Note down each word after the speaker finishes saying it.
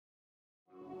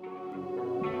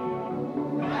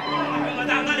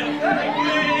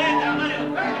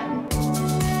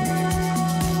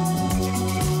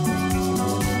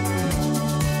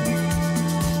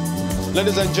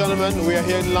Ladies and gentlemen, we are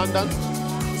here in London.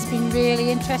 It's been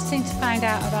really interesting to find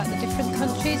out about the different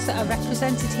countries that are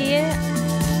represented here.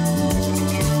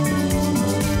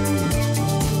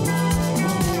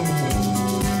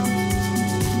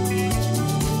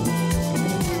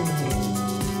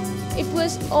 It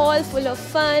was all full of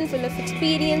fun, full of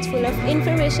experience, full of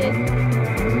information.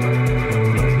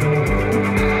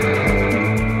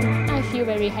 I feel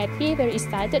very happy, very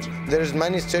excited. There's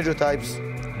many stereotypes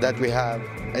that we have,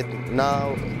 and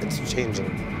now it's changing.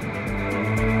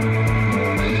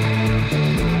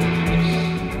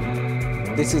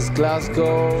 This is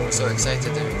Glasgow. So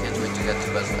excited and we can't wait to get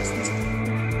to Belfast.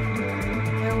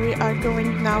 We are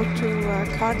going now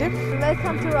to Cardiff.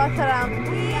 Welcome to Rotterdam.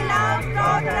 We love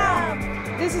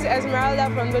Rotterdam. This is Esmeralda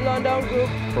from the London group.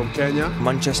 From Kenya,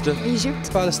 Manchester,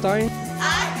 Egypt, Palestine.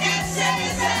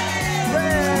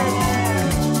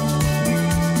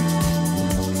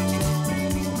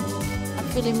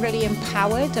 Feeling really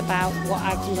empowered about what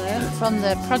I've learned from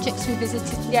the projects we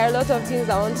visited. There are a lot of things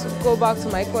I want to go back to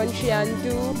my country and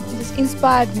do. This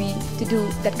inspired me to do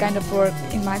that kind of work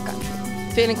in my country.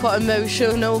 Feeling quite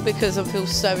emotional because I feel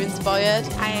so inspired.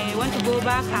 I want to go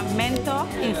back and mentor,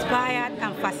 inspire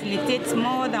and facilitate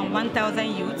more than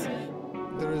 1,000 youths.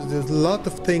 There's a lot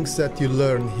of things that you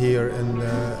learn here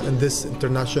in this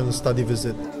international study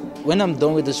visit. When I'm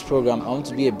done with this program, I want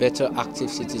to be a better active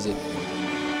citizen.